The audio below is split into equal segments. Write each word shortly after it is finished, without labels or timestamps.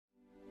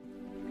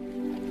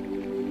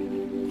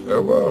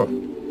Farewell,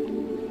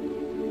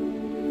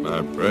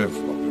 my brave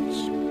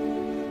flockers.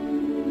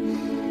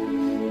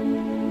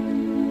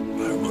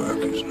 My work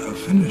is now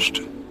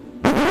finished.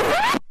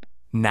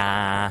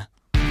 Nah.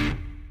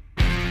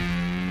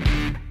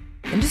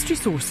 Industry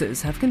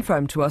sources have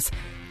confirmed to us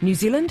New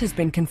Zealand has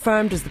been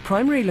confirmed as the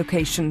primary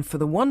location for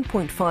the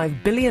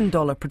 $1.5 billion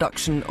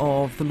production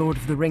of the Lord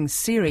of the Rings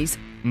series.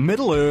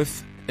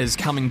 Middle-earth is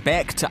coming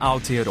back to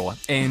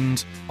Aotearoa,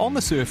 and on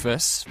the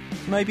surface,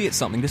 maybe it's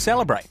something to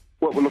celebrate.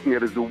 What we're looking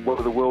at is one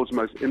of the world's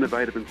most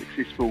innovative and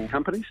successful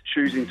companies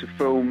choosing to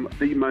film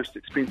the most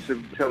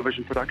expensive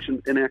television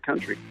production in our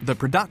country. The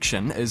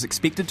production is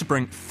expected to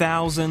bring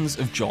thousands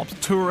of jobs,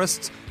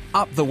 tourists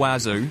up the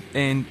wazoo,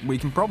 and we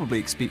can probably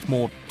expect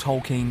more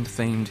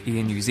Tolkien-themed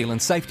Air New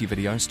Zealand safety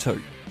videos too.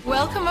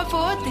 Welcome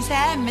aboard this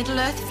Air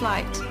Middle-earth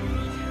flight.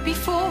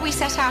 Before we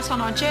set out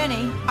on our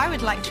journey, I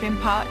would like to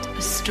impart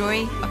a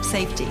story of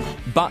safety.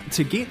 But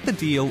to get the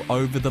deal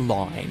over the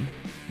line,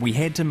 we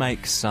had to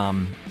make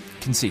some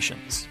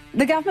concessions.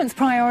 The government's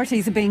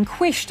priorities are being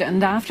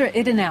questioned after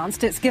it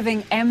announced it's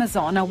giving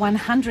Amazon a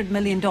 $100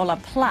 million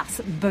plus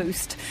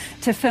boost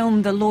to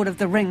film the Lord of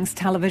the Rings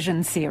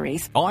television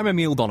series. I'm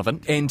Emile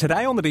Donovan, and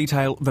today on The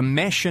Detail, the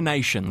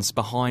machinations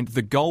behind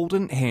the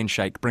golden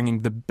handshake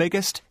bringing the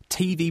biggest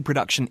TV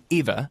production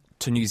ever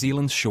to New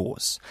Zealand's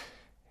shores,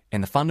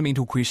 and the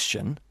fundamental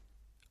question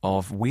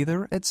of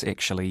whether it's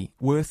actually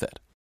worth it.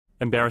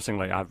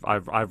 Embarrassingly,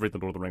 I've read The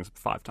Lord of the Rings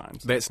 5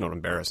 times. That's not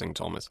embarrassing,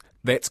 Thomas.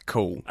 That's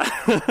cool.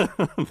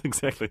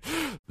 Exactly.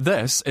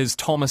 This is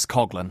Thomas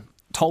Coughlan,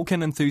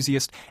 Tolkien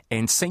enthusiast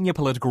and senior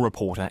political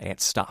reporter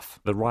at Stuff.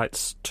 The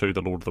rights to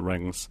The Lord of the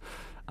Rings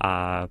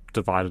are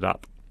divided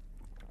up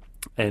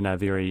in a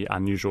very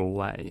unusual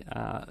way.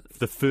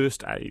 The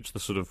first age, the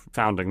sort of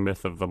founding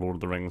myth of the Lord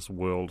of the Rings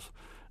world,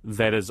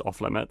 that is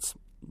off limits.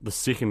 The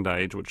second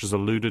age, which is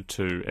alluded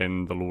to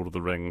in the Lord of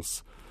the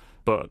Rings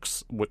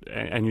books,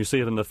 and you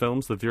see it in the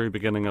films, the very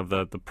beginning of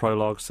the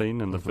prologue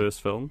scene in the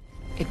first film.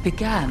 It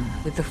began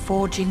with the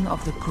forging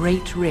of the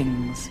great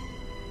rings.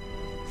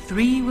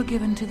 3 were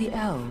given to the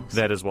elves.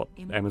 That is what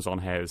Amazon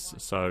has,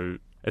 so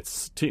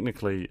it's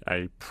technically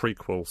a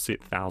prequel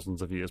set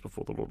thousands of years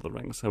before The Lord of the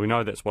Rings. So we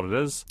know that's what it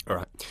is. All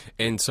right.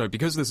 And so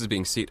because this is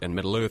being set in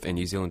Middle-earth and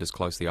New Zealand is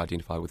closely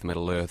identified with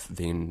Middle-earth,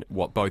 then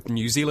what both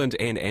New Zealand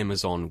and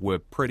Amazon were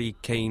pretty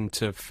keen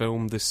to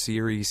film the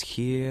series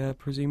here,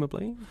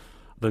 presumably?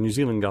 The New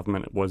Zealand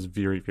government was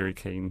very, very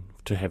keen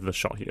to have this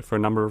shot here for a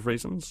number of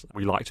reasons.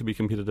 We like to be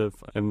competitive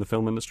in the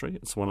film industry.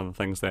 It's one of the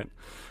things that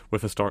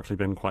we've historically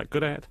been quite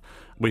good at.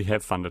 We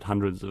have funded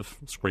hundreds of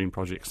screen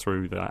projects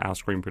through our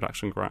screen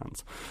production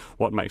grants.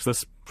 What makes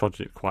this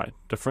project quite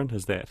different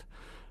is that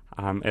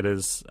it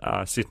is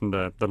set in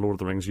the Lord of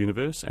the Rings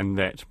universe, and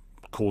that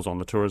calls on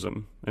the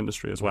tourism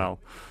industry as well.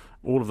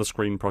 All of the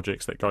screen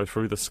projects that go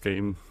through the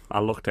scheme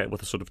are looked at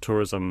with a sort of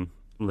tourism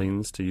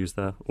lens, to use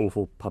the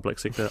awful public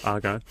sector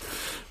argot,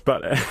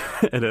 but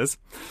it is.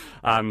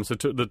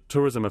 The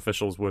tourism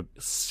officials were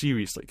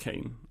seriously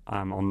keen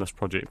on this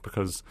project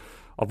because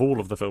of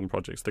all of the film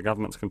projects the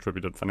government's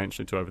contributed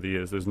financially to over the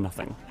years. There's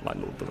nothing like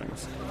Lord of the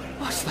Rings.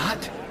 What's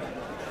that?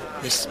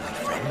 This, my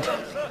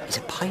friend, is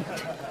a pint.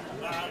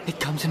 It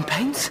comes in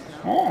pints.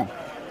 Oh.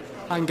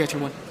 I'm getting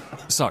one.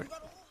 So,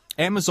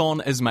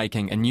 Amazon is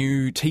making a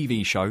new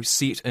TV show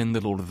set in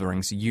the Lord of the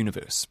Rings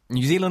universe.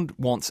 New Zealand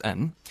wants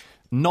in,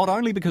 not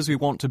only because we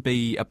want to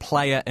be a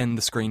player in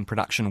the screen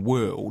production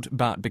world,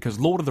 but because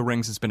Lord of the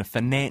Rings has been a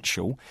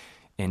financial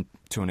and,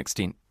 to an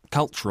extent,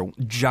 cultural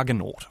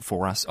juggernaut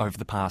for us over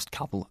the past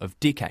couple of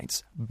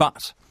decades.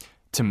 But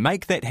to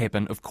make that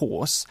happen, of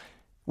course,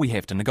 we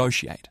have to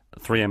negotiate.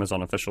 3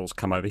 Amazon officials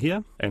come over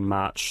here in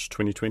March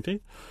 2020.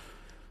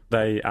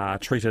 They are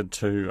treated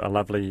to a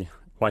lovely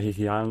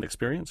Waiheke Island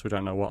experience. We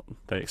don't know what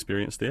they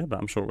experienced there, but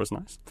I'm sure it was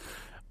nice.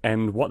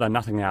 And what they're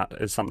nutting out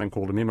is something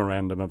called a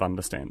Memorandum of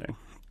Understanding.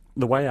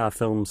 The way our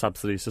film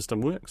subsidy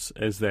system works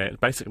is that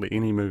basically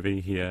any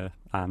movie here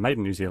made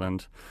in New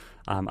Zealand,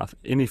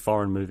 any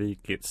foreign movie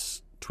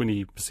gets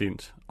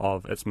 20%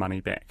 of its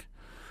money back.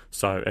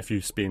 So if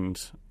you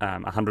spend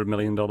 $100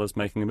 million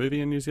making a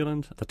movie in New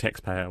Zealand, the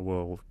taxpayer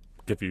will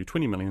give you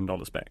 $20 million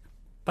back.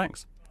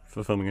 Thanks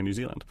for filming in New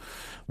Zealand.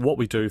 What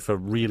we do for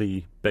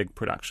really big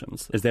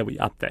productions is that we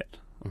up that.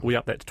 We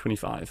up that to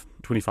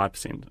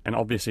 25%. And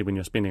obviously when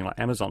you're spending, like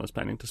Amazon is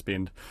planning to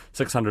spend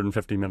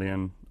 $650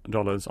 million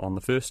on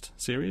the first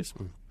series,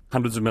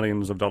 hundreds of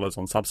millions of dollars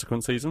on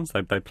subsequent seasons.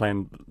 They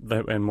plan,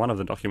 in one of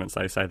the documents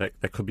they say that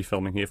they could be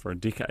filming here for a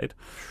decade.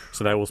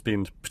 So they will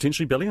spend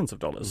potentially billions of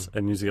dollars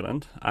in New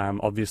Zealand.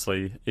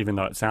 Obviously, even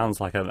though it sounds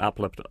like an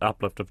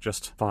uplift of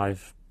just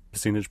 5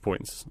 percentage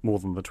points more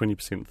than the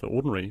 20%, the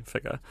ordinary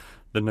figure,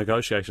 the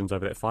negotiations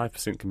over that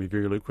 5% can be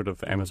very lucrative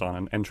for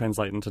Amazon and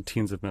translate into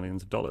tens of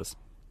millions of dollars.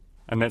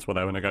 And that's what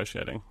they were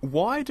negotiating.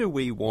 Why do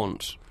we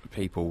want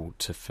people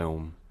to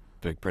film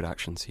big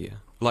productions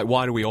here? Like,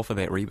 why do we offer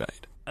that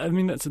rebate? I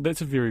mean, that's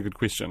a very good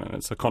question, and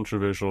it's a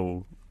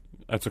controversial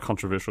It's a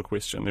controversial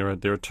question.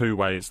 There are two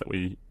ways that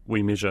we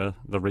measure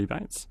the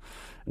rebates.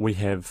 We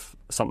have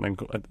something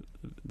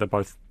that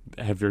both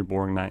have very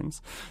boring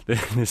names.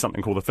 There's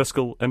something called the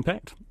fiscal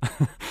impact,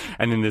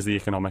 and then there's the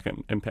economic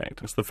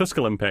impact. So the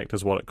fiscal impact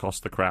is what it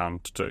costs the Crown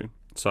to do.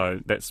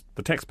 So that's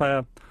the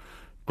taxpayer.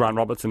 Grant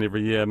Robertson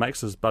every year makes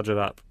his budget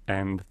up,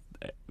 and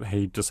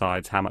he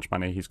decides how much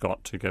money he's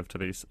got to give to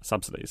these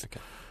subsidies.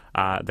 Okay.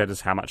 That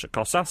is how much it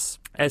costs us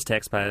as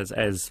taxpayers,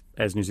 as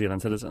New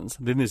Zealand citizens.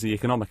 Then there's the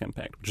economic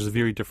impact, which is a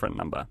very different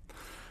number.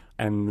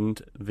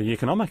 And the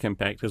economic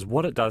impact is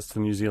what it does to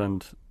New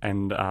Zealand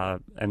and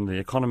the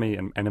economy,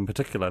 and in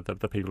particular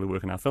the people who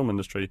work in our film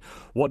industry.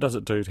 What does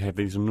it do to have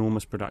these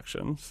enormous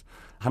productions,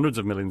 hundreds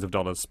of millions of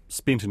dollars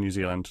spent in New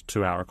Zealand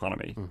to our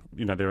economy?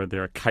 You know,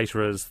 there are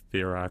caterers,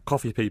 there are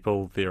coffee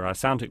people, there are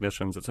sound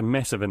technicians. It's a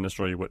massive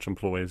industry which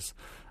employs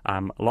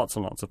lots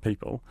and lots of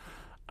people.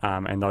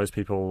 And those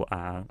people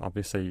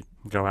obviously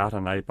go out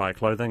and they buy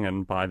clothing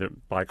and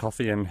buy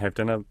coffee and have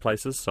dinner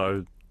places.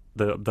 So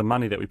the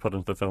money that we put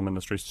into the film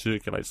industry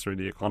circulates through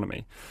the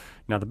economy.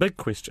 Now, the big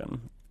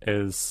question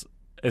is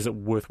it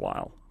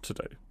worthwhile to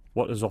do?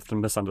 What is often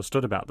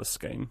misunderstood about this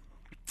scheme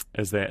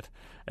is that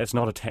it's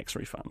not a tax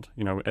refund.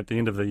 You know, at the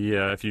end of the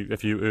year, if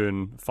you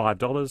earn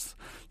 $5,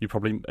 you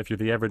probably, if you're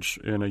the average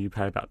earner, you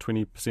pay about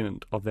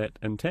 20% of that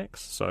in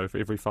tax. So for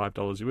every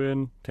 $5 you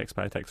earn,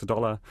 taxpayer takes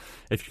 $1.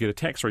 If you get a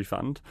tax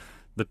refund,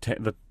 the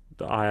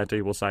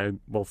IRD will say,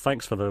 well,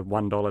 thanks for the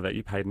 $1 that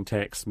you paid in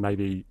tax.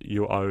 Maybe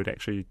you're owed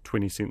actually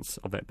 20 cents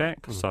of that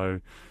back. So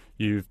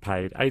you've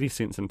paid 80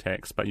 cents in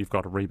tax, but you've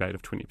got a rebate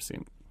of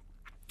 20%.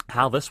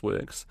 How this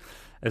works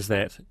is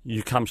that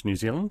you come to New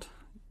Zealand,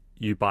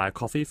 you buy a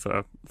coffee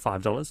for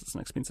 $5, it's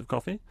an expensive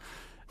coffee,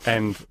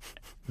 and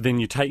then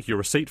you take your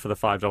receipt for the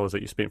 $5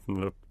 that you spent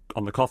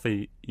on the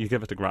coffee, you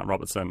give it to Grant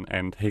Robertson,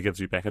 and he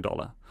gives you back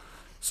 $1.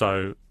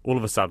 So all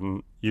of a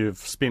sudden, you've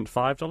spent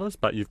 $5,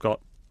 but you've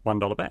got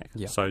 $1 back.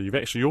 Yeah. So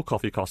your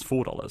coffee costs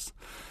 $4.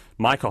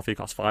 My coffee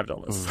costs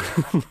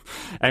 $5.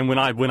 And when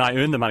I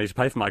earn the money to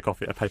pay for my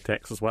coffee, I pay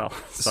tax as well.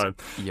 So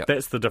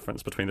that's the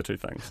difference between the two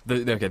things.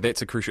 Okay,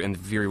 that's a crucial and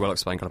very well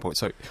explained kind of point.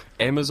 So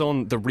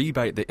Amazon, the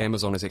rebate that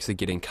Amazon is actually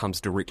getting comes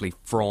directly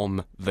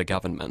from the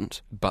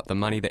government, but the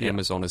money that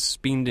Amazon is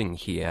spending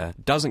here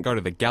doesn't go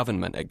to the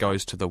government, it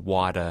goes to the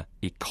wider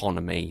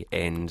economy,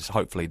 and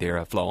hopefully there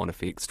are flow-on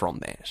effects from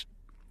that.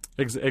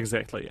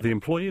 Exactly. The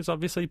employees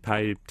obviously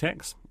pay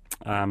tax.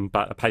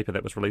 But a paper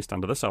that was released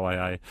under this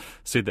OIA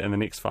said that in the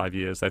next 5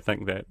 years they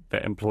think that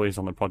employees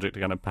on the project are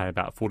going to pay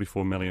about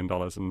 $44 million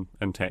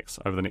in tax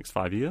over the next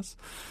 5 years.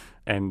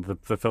 And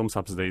the film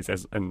subsidies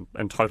in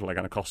total are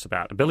going to cost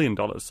about $1 billion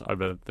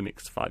over the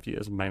next 5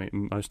 years. Mainly,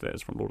 most of that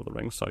is from Lord of the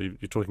Rings. So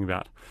you're talking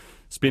about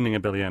spending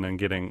 $1 billion and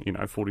getting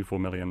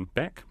 $44 million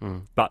back.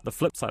 But the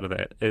flip side of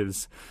that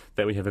is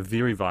that we have a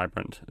very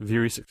vibrant,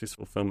 very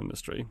successful film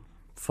industry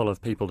full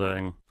of people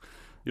doing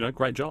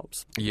great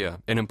jobs. Yeah,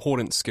 and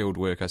important skilled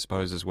work, I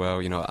suppose, as well,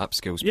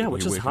 upskills. Yeah,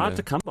 which is hard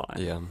to come by.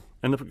 Yeah.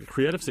 In the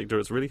creative sector,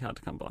 it's really hard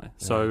to come by.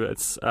 So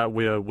it's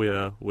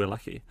we're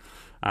lucky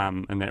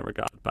in that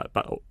regard. But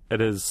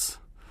it is,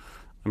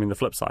 the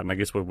flip side, and I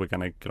guess we're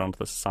going to get onto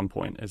this at some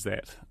point, is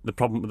that the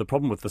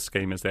problem with this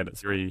scheme is that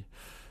it's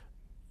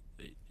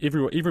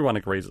everyone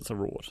agrees it's a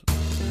rort.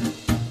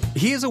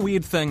 Here's a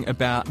weird thing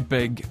about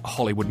big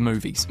Hollywood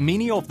movies.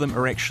 Many of them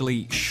are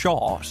actually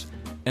shot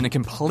in a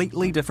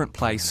completely different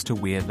place to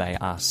where they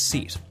are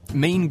set.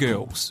 Mean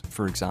Girls,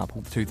 for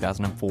example, the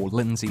 2004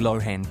 Lindsay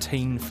Lohan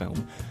teen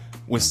film,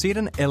 was set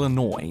in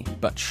Illinois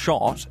but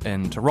shot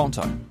in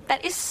Toronto.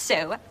 That is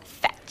so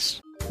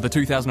fetch. The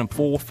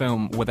 2004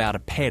 film Without a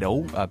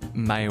Paddle, a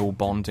male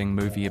bonding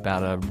movie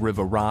about a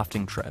river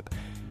rafting trip,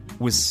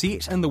 was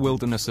set in the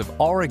wilderness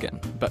of Oregon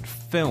but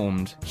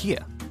filmed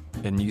here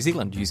in New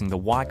Zealand using the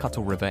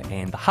Waikato River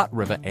and the Hutt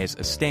River as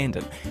a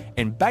stand-in.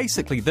 And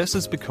basically this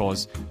is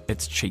because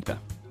it's cheaper.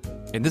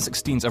 And this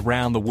extends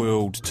around the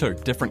world too.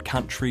 Different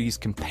countries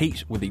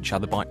compete with each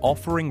other by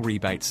offering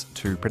rebates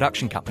to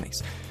production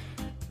companies.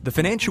 The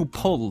financial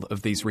pull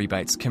of these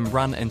rebates can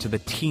run into the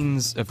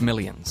tens of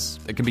millions.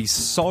 It can be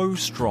so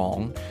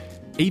strong,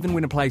 even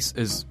when a place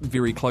is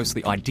very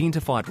closely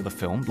identified with a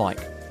film,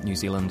 like New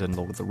Zealand and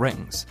Lord of the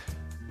Rings.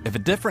 If a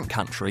different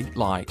country,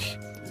 like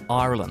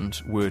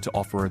Ireland, were to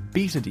offer a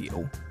better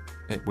deal,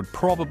 it would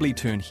probably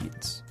turn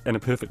heads. In a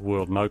perfect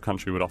world, no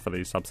country would offer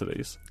these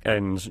subsidies,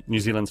 and New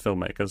Zealand's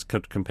filmmakers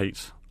could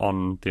compete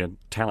on their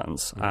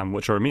talents,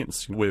 which are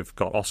immense. We've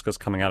got Oscars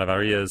coming out of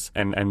our ears,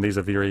 and these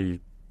are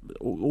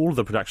all of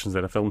the productions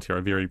that are filmed here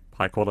are very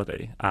high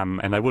quality,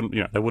 and they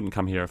wouldn't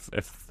come here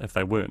if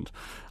they weren't.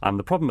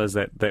 The problem is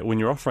that when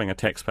you're offering a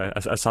taxpayer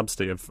a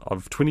subsidy of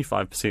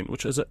 25%,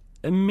 which is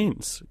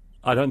immense.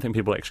 I don't think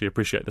people actually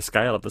appreciate the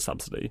scale of the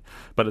subsidy,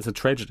 but it's a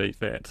tragedy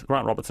that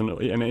Grant Robertson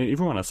and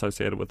everyone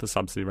associated with the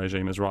subsidy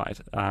regime is right,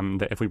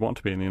 that if we want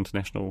to be in the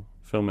international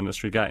film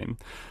industry game,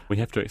 we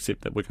have to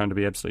accept that we're going to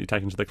be absolutely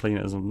taken to the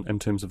cleaners in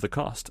terms of the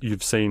cost.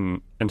 You've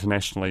seen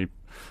internationally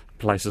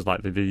places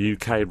like the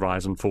UK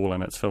rise and fall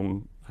in its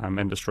film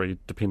industry,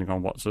 depending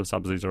on what sort of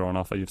subsidies are on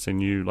offer. You've seen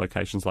new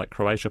locations like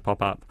Croatia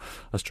pop up.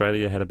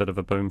 Australia had a bit of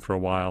a boom for a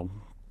while.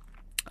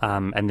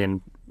 And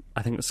then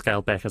I think it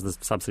scaled back as the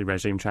subsidy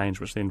regime changed,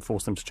 which then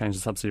forced them to change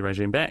the subsidy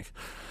regime back.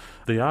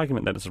 The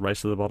argument that it's a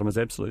race to the bottom is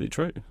absolutely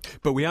true.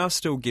 But we are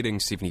still getting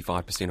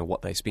 75% of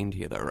what they spend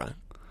here, though, right?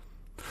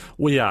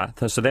 We are.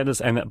 So that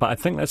is, but I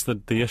think that's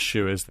the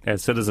issue is,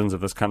 as citizens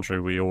of this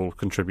country, we all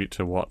contribute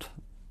to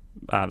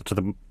to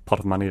the pot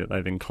of money that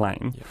they then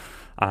claim.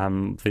 Yeah.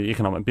 The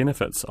economic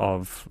benefits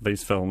of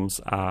these films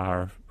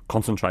are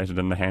concentrated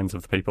in the hands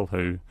of the people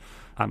who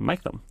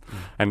make them.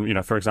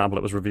 And, for example,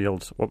 it was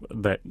revealed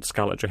that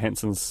Scarlett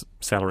Johansson's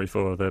salary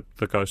for the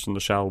Ghost in the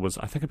Shell was,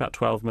 I think, about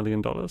 $12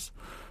 million.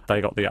 They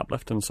got the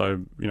uplift, and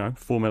so,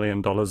 $4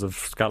 million of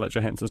Scarlett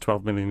Johansson's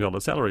 $12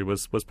 million salary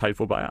was paid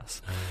for by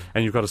us.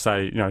 And you've got to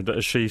say,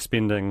 is she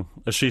spending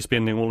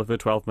all of her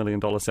 $12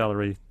 million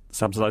salary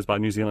subsidised by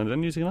New Zealand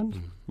in New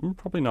Zealand?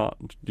 Probably not.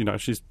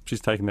 She's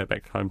taking that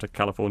back home to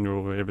California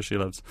or wherever she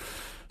lives.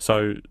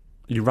 So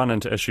you run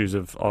into issues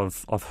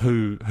of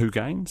who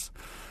gains.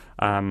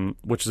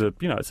 Which is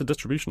it's a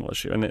distributional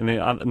issue, and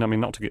I mean,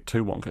 not to get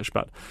too wonkish,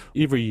 but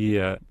every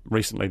year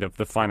recently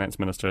the finance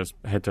minister has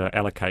had to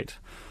allocate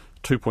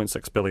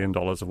 $2.6 billion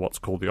of what's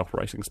called the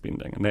operating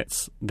spending, and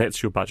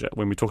that's your budget.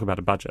 When we talk about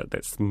a budget,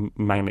 that's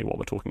mainly what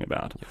we're talking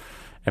about. Yep.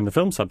 And the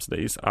film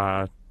subsidies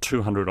are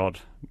 200 odd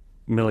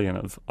million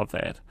of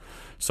that.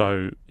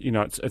 So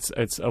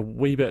it's a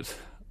wee bit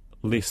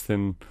less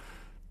than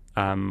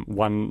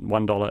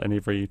 $1 in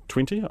every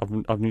 20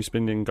 of new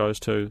spending goes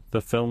to the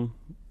film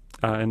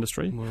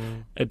industry. Wow.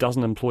 It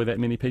doesn't employ that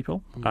many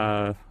people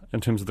in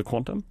terms of the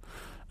quantum.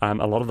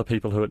 A lot of the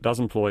people who it does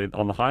employ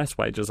on the highest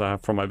wages are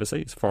from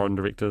overseas, foreign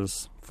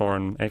directors,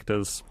 foreign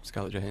actors.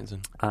 Scarlett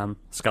Johansson.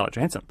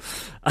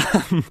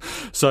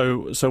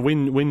 So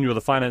when you're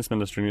the finance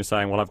minister and you're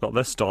saying, well, I've got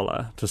this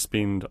dollar to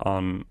spend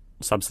on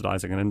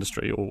subsidising an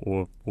industry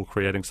or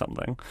creating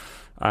something,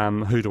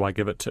 who do I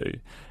give it to?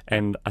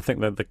 And I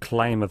think that the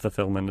claim of the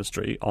film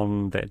industry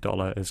on that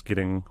dollar is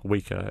getting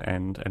weaker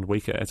and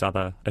weaker as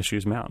other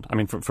issues mount. I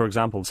mean, for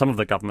example, some of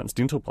the government's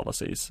dental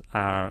policies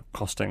are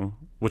costing,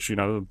 which we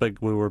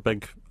were a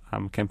big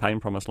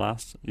campaign promise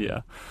last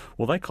year.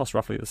 Well, they cost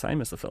roughly the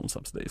same as the film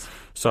subsidies.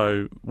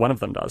 So one of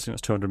them does,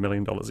 it's $200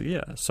 million a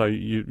year. So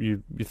you're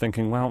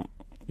thinking, well,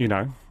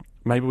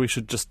 maybe we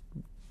should just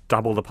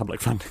double the public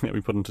funding that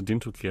we put into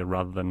dental care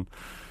rather than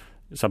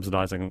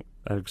subsidising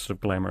a sort of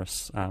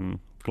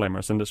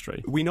glamorous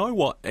industry. We know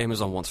what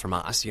Amazon wants from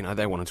us.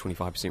 They want a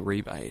 25%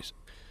 rebate.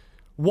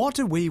 What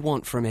do we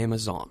want from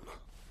Amazon?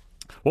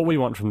 What we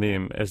want from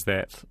them is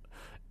that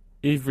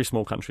every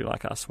small country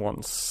like us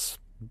wants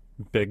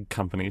big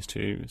companies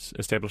to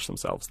establish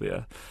themselves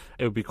there.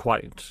 It would be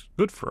quite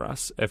good for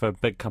us if a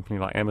big company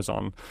like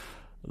Amazon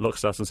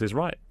looks at us and says,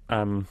 right,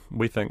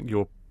 we think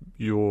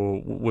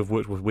we've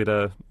worked with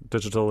Weta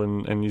Digital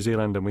in New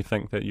Zealand, and we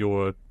think that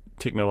your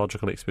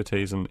technological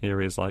expertise in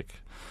areas like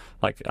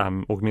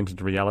augmented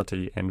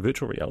reality and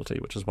virtual reality,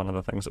 which is one of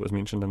the things that was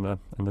mentioned in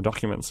the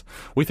documents,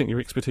 we think your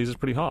expertise is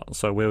pretty hot.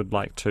 So we would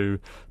like to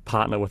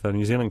partner with a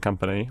New Zealand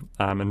company,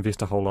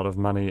 invest a whole lot of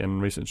money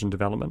in research and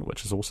development,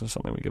 which is also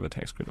something we give a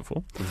tax credit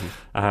for.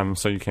 Mm-hmm.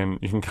 So you can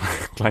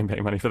claim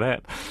back money for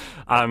that.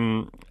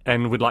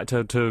 And we'd like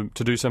to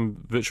do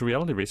some virtual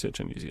reality research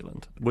in New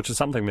Zealand, which is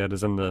something that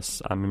is in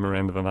this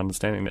memorandum of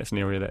understanding. That's an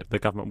area that the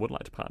government would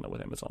like to partner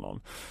with Amazon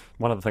on.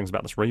 One of the things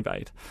about this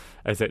rebate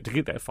is that to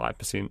get that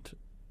 5%,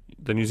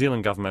 the New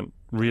Zealand government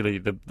really,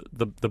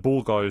 the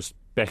ball goes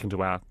back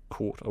into our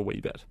court a wee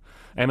bit.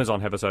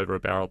 Amazon have us over a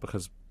barrel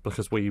because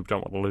we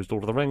don't want to lose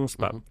Lord of the Rings,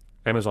 but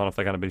Amazon, if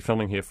they're going to be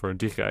filming here for a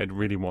decade,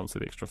 really wants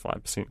that extra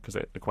 5% because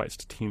that equates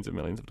to tens of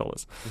millions of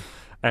dollars.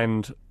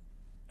 And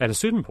at a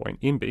certain point,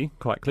 MB,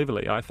 quite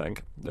cleverly, I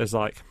think, is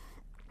like,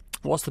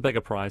 what's the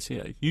bigger prize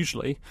here?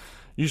 Usually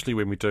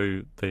when we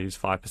do these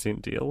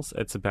 5% deals,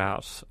 it's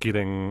about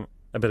getting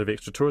a bit of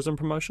extra tourism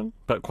promotion,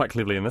 but quite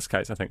cleverly in this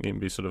case, I think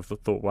MB sort of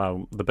thought,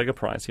 well, the bigger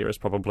prize here is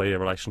probably a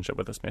relationship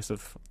with this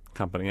massive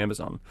company,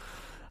 Amazon.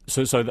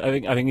 So I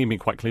think MB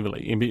quite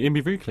cleverly,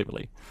 MB very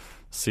cleverly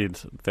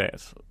said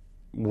that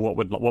what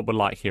we'd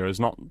like here is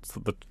not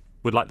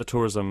we'd like the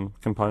tourism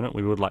component.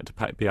 We would like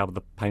to be able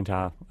to paint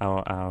our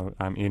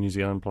Air New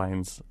Zealand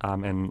planes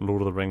in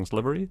Lord of the Rings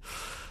livery,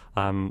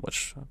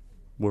 which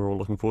we're all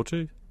looking forward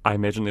to. I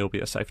imagine there'll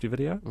be a safety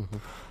video. Mm-hmm.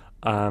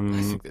 I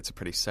think that's a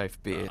pretty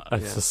safe bet.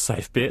 It's a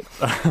safe bet.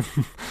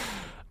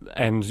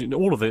 And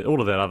all of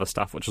that other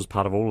stuff, which was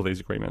part of all of these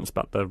agreements,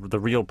 but the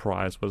real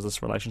prize was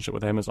this relationship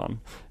with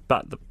Amazon.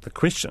 But the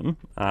question,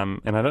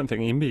 and I don't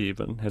think MB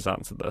even has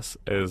answered this,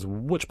 is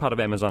which part of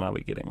Amazon are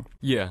we getting?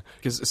 Yeah,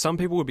 because some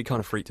people would be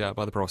kind of freaked out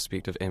by the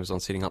prospect of Amazon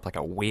setting up like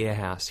a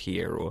warehouse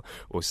here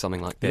or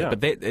something like that. Yeah.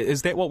 But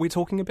is that what we're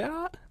talking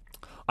about?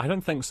 I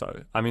don't think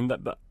so. I mean,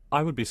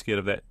 I would be scared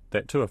of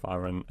that too if I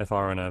were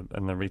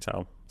in the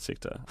retail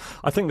sector.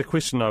 I think the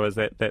question though is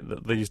that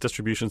these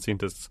distribution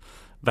centres,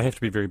 they have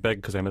to be very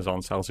big because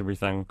Amazon sells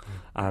everything.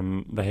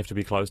 They have to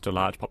be close to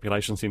large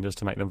population centres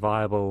to make them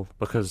viable,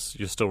 because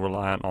you're still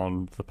reliant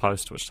on the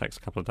post, which takes a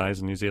couple of days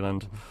in New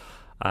Zealand.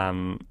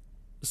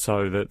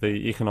 So that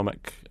the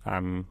economic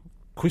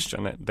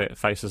question that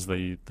faces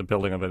the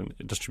building of a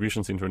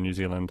distribution centre in New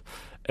Zealand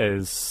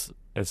is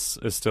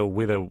still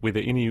whether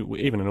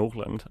even in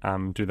Auckland,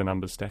 do the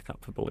numbers stack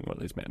up for building one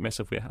of these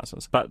massive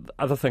warehouses. But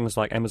other things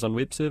like Amazon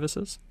Web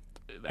Services.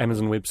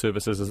 Amazon Web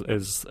Services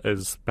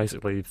is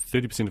basically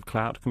 30% of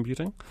cloud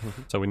computing.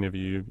 So whenever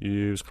you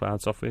use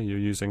cloud software, you're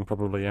using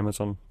probably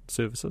Amazon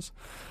services.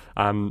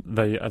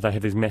 They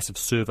have these massive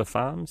server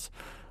farms,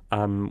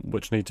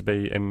 which need to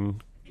be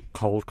in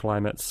cold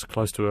climates,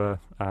 close to a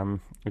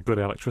good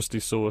electricity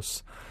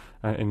source.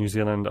 In New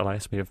Zealand,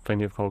 alas, we have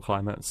plenty of cold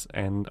climates,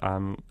 and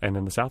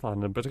in the South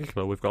Island in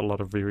particular, we've got a lot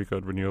of very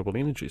good renewable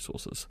energy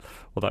sources,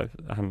 although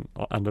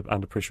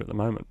under pressure at the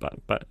moment.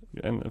 But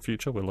in the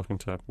future, we're looking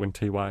to, when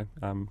Tiwai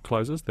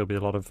closes, there'll be a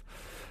lot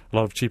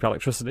of cheap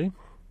electricity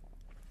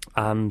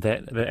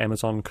that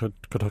Amazon could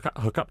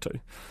hook up to.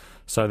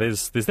 So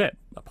there's that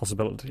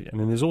possibility, and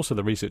then there's also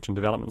the research and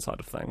development side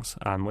of things,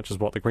 which is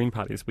what the Green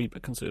Party is a wee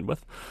bit concerned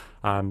with,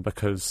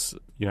 because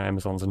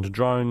Amazon's into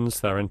drones,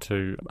 they're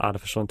into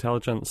artificial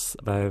intelligence.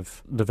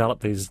 They've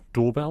developed these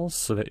doorbells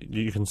so that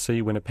you can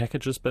see when a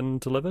package has been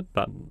delivered.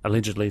 But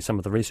allegedly, some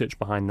of the research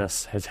behind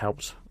this has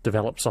helped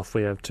develop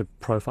software to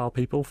profile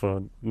people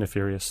for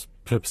nefarious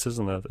purposes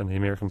in the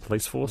American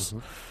police force.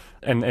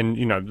 And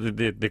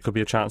there could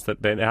be a chance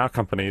that our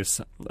companies,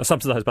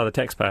 subsidised by the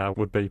taxpayer,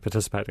 would be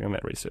participating in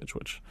that research,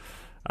 which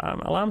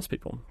alarms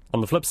people.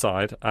 On the flip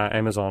side,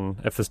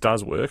 Amazon, if this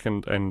does work,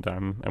 and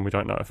we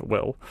don't know if it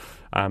will,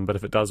 but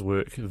if it does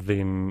work,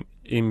 then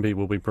MB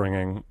will be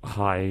bringing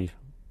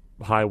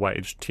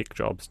high-wage tech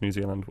jobs to New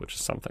Zealand, which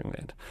is something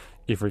that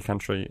every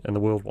country in the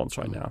world wants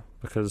right now,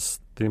 because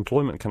the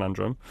employment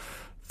conundrum,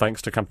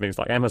 thanks to companies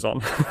like Amazon,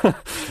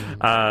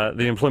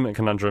 the employment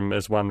conundrum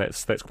is one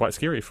that's quite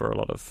scary for a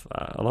lot of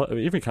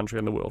every country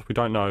in the world. We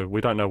don't know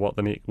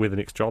where the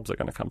next jobs are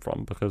going to come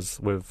from, because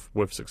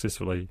we've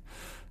successfully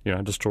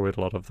destroyed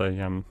a lot of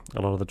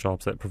the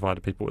jobs that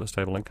provided people with a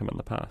stable income in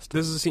the past.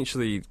 This is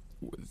essentially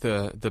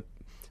the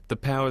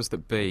powers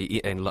that be,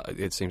 and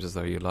it seems as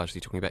though you're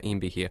largely talking about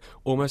MB here,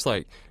 almost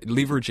like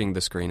leveraging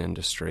the screen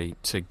industry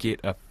to get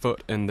a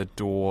foot in the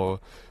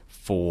door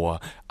for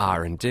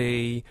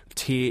R&D,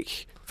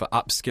 tech, for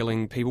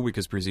upskilling people,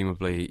 because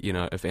presumably,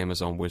 if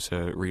Amazon were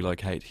to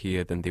relocate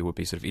here, then there would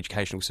be sort of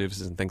educational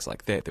services and things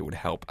like that would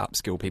help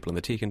upskill people in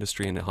the tech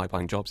industry and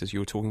high-paying jobs, as you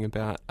were talking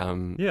about.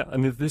 Yeah,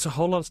 and there's a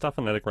whole lot of stuff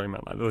in that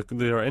agreement. Like,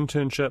 there are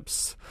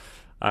internships,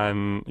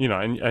 and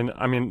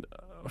I mean,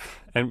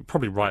 and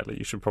probably rightly,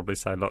 you should probably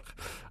say, look,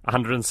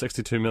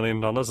 $162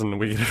 million and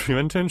we get a few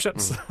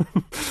internships.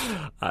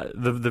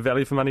 The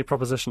value for money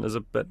proposition is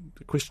a bit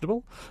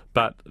questionable,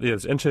 but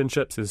there's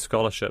internships, there's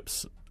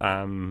scholarships,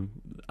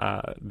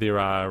 there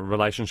are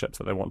relationships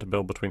that they want to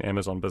build between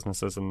Amazon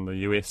businesses in the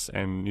US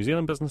and New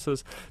Zealand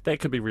businesses. That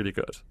could be really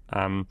good.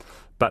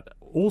 But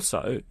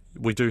also,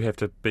 we do have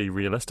to be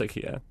realistic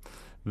here,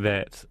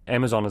 that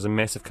Amazon is a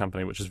massive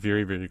company which is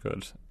very, very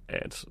good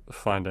at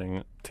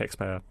finding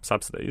taxpayer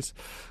subsidies.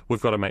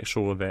 We've got to make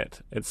sure that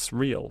it's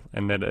real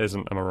and that it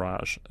isn't a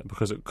mirage,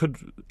 because it could.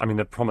 I mean,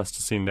 they promised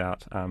to send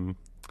out a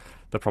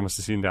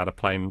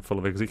plane full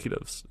of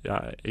executives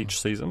each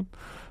season,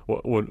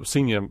 or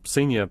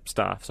senior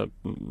staff, so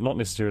not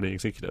necessarily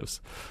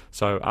executives.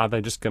 So are they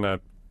just going to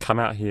come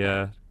out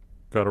here,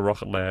 go to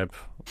Rocket Lab,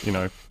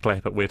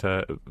 clap at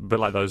Weta, a bit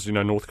like those,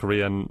 North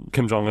Korean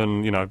Kim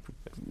Jong-un,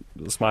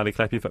 smiley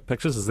clappy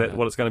pictures? Is that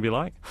what it's going to be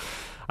like?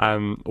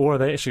 Or are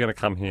they actually going to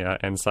come here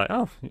and say,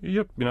 oh,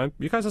 you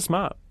guys are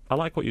smart. I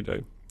like what you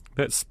do.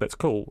 That's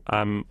cool.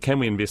 Can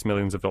we invest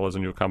millions of dollars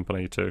in your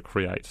company to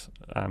create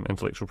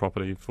intellectual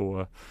property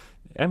for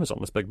Amazon,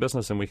 this big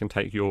business, and we can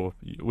take you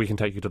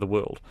to the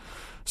world?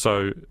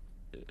 So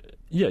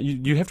yeah,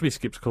 you have to be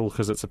sceptical,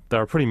 because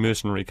they're a pretty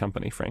mercenary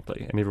company,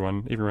 frankly, and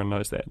everyone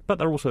knows that. But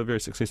they're also a very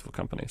successful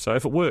company. So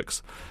if it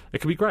works, it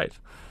could be great.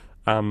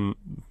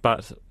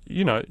 But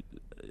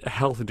a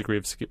healthy degree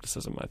of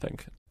scepticism, I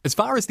think. As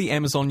far as the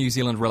Amazon New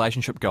Zealand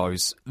relationship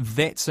goes,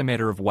 that's a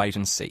matter of wait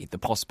and see. The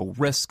possible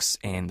risks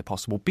and the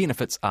possible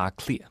benefits are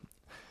clear.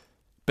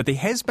 But there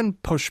has been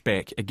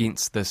pushback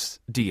against this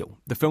deal.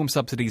 The film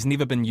subsidy's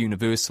never been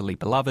universally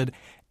beloved,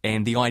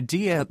 and the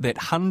idea that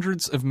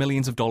hundreds of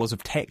millions of dollars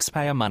of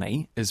taxpayer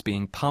money is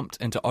being pumped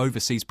into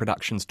overseas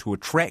productions to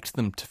attract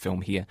them to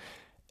film here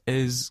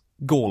is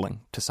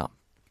galling to some.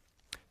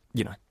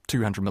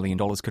 $200 million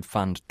could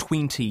fund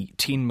 20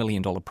 $10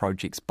 million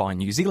projects by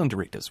New Zealand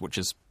directors, which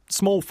is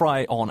small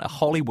fry on a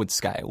Hollywood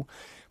scale,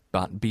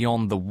 but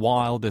beyond the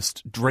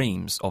wildest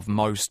dreams of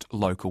most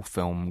local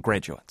film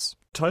graduates.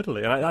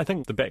 Totally, and I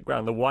think the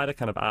background, the wider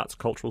kind of arts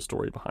cultural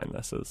story behind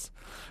this is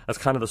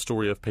kind of the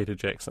story of Peter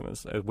Jackson.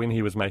 When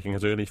he was making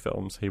his early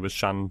films, he was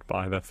shunned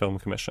by the Film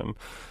Commission,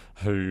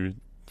 who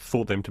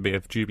thought them to be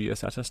of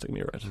dubious artistic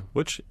merit,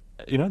 which,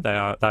 they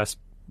are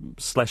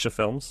slasher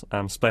films,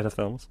 splatter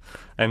films,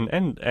 and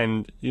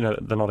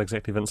they're not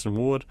exactly Vincent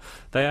Ward.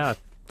 They are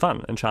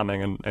fun and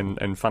charming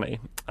and funny,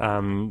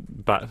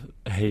 but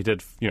he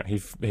did,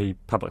 he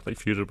publicly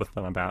feuded with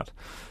them about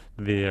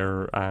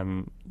their.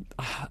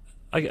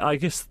 I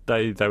guess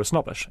they were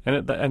snobbish,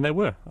 and they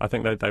were. I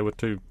think they were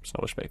too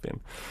snobbish back then.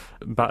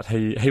 But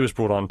he was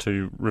brought on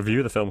to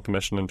review the Film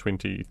Commission in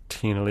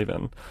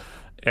 2010-11,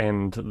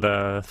 and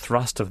the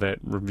thrust of that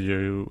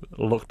review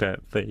looked at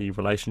the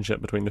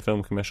relationship between the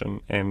Film Commission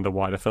and the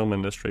wider film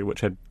industry,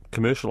 which had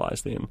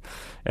commercialised then,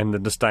 and the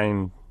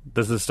disdain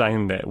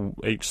that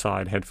each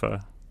side had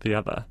for the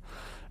other.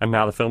 And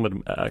now the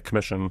Film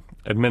Commission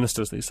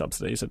administers these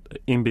subsidies.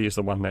 MB is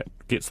the one that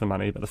gets the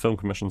money, but the Film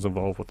Commission's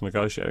involved with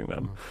negotiating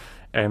them.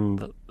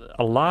 And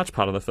a large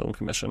part of the Film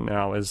Commission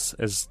now is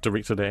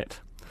directed at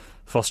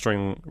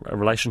fostering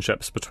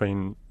relationships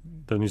between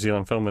the New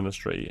Zealand film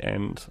industry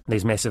and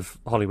these massive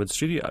Hollywood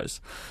studios.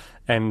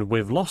 And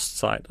we've lost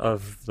sight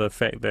of the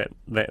fact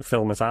that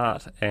film is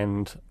art,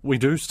 and we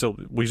do still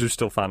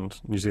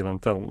fund New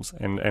Zealand films,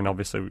 and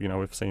obviously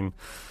we've seen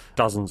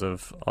dozens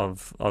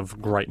of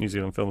great New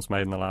Zealand films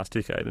made in the last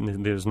decade,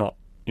 and there's not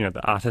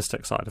the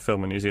artistic side of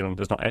film in New Zealand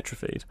is not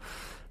atrophied,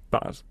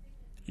 but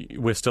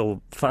we're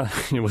still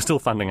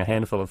funding a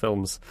handful of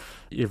films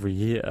every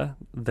year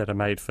that are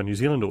made for New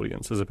Zealand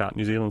audiences about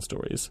New Zealand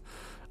stories.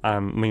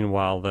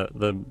 Meanwhile,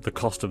 the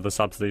cost of the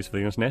subsidies for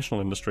the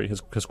international industry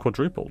has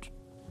quadrupled.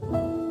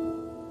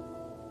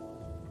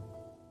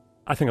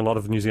 I think a lot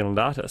of New Zealand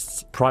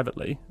artists,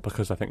 privately,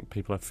 because I think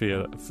people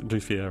do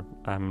fear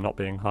not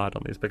being hired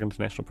on these big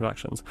international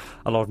productions,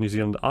 a lot of New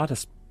Zealand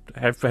artists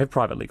have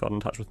privately got in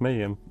touch with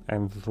me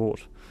and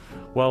thought,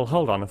 well,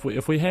 hold on,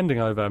 if we're handing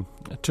over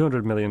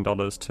 $200 million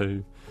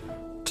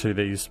to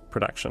these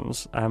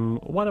productions,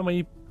 why don't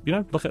we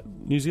look at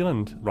New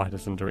Zealand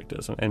writers and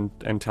directors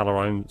and tell our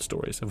own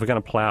stories? If we're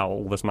going to plough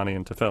all this money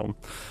into film,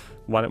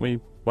 why don't we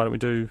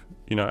do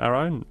our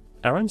own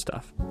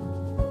stuff?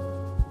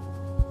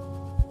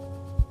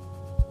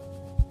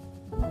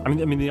 I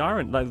mean, the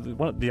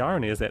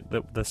irony is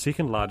that the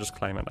second largest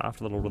claimant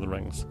after the Lord of the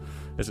Rings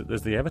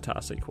is the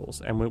Avatar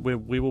sequels, and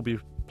we will be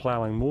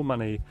ploughing more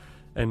money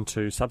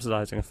into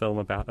subsidising a film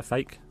about a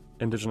fake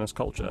Indigenous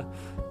culture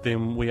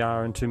than we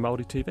are into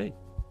Māori TV,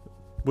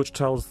 which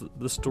tells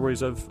the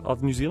stories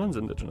of New Zealand's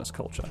Indigenous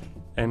culture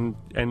and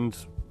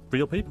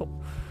real people.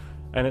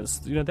 And it's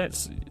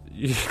that's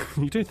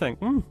you do think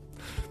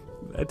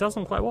it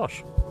doesn't quite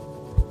wash.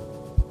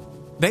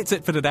 That's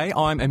it for today.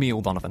 I'm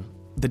Emile Donovan.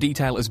 The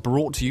Detail is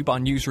brought to you by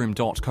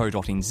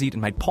newsroom.co.nz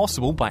and made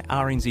possible by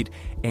RNZ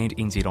and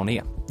NZ On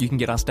Air. You can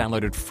get us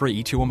downloaded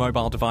free to your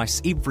mobile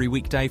device every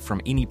weekday from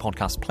any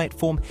podcast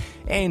platform,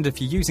 and if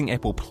you're using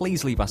Apple,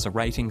 please leave us a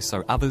rating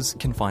so others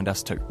can find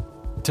us too.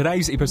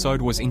 Today's episode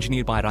was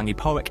engineered by Rangi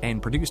Powick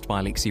and produced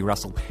by Lexi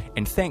Russell,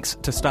 and thanks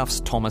to Stuff's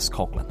Thomas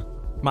Coughlin.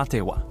 Mā te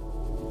wā.